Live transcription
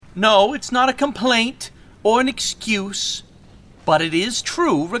No, it's not a complaint or an excuse, but it is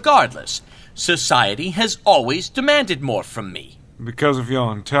true regardless. Society has always demanded more from me. Because of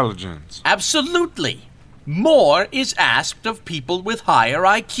your intelligence? Absolutely. More is asked of people with higher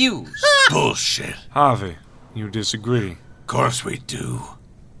IQs. Bullshit. Harvey, you disagree? Of course we do.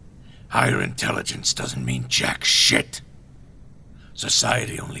 Higher intelligence doesn't mean jack shit.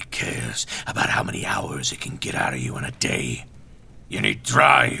 Society only cares about how many hours it can get out of you in a day. You need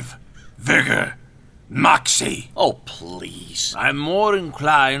drive, vigor, moxie. Oh, please. I'm more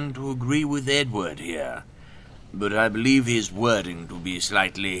inclined to agree with Edward here, but I believe his wording to be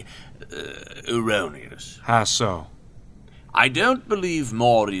slightly erroneous. How so? I don't believe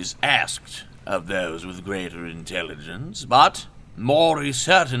more is asked of those with greater intelligence, but more is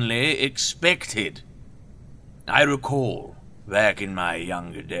certainly expected. I recall, back in my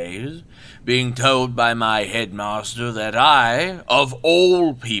younger days, being told by my headmaster that I, of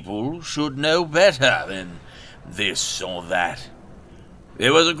all people, should know better than this or that.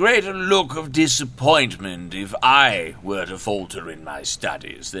 There was a greater look of disappointment if I were to falter in my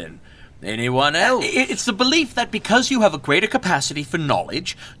studies than anyone else. It's the belief that because you have a greater capacity for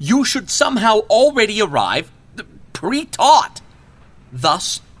knowledge, you should somehow already arrive pre-taught.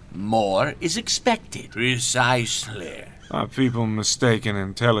 Thus, more is expected. Precisely. Are people mistaking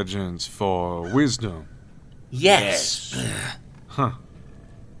intelligence for wisdom? Yes. Huh.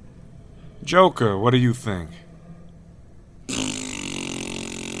 Joker, what do you think?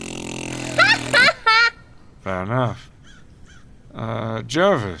 Fair enough.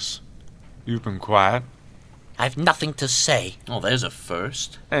 Jervis, you've been quiet. I've nothing to say. Oh, there's a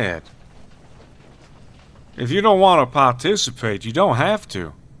first. Ed, if you don't want to participate, you don't have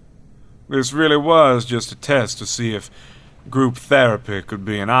to. This really was just a test to see if group therapy could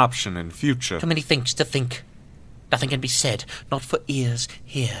be an option in future. Too many things to think. Nothing can be said, not for ears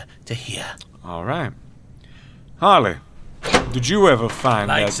here to hear. All right. Harley, did you ever find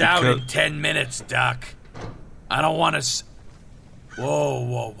Lights that out in 10 minutes, Doc. I don't want to...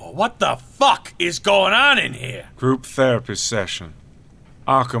 Whoa. What the fuck is going on in here? Group therapy session.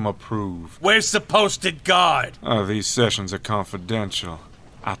 Arkham approved. Where's the posted guard? These sessions are confidential.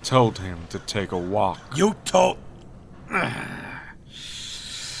 I told him to take a walk. You told... All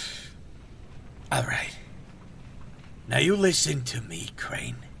right. Now you listen to me,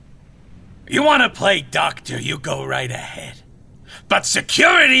 Crane. You want to play doctor, you go right ahead. But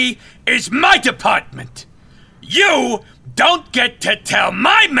security is my department. You don't get to tell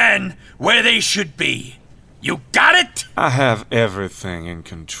my men where they should be. You got it? I have everything in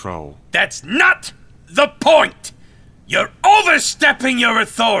control. That's not the point. You're overstepping your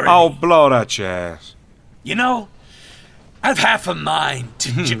authority. I'll blow it at your ass. You know, I've half a mind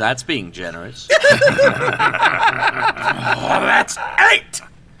to... That's being generous. Oh, that's 8!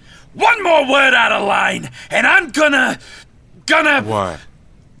 One more word out of line, and I'm gonna... What?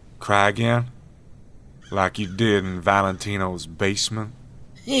 Cry again? Like you did in Valentino's basement?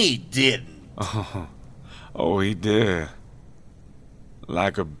 He didn't. Oh, he did.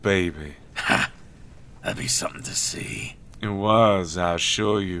 Like a baby. Ha! That'd be something to see. It was, I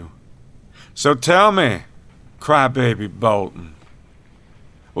assure you. So tell me, Crybaby Bolton,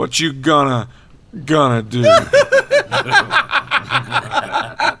 what you gonna do?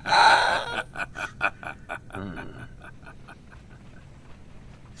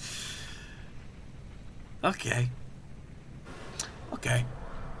 Okay.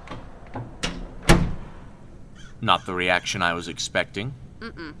 Not the reaction I was expecting.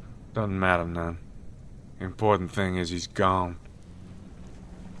 Doesn't matter none. The important thing is he's gone.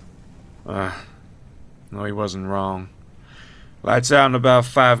 No, he wasn't wrong. Lights out in about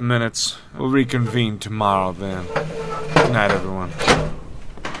 5 minutes. We'll reconvene tomorrow then. Good night, everyone.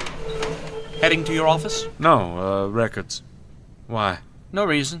 Heading to your office? No, records. Why? No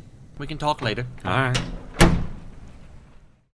reason. We can talk later. All right.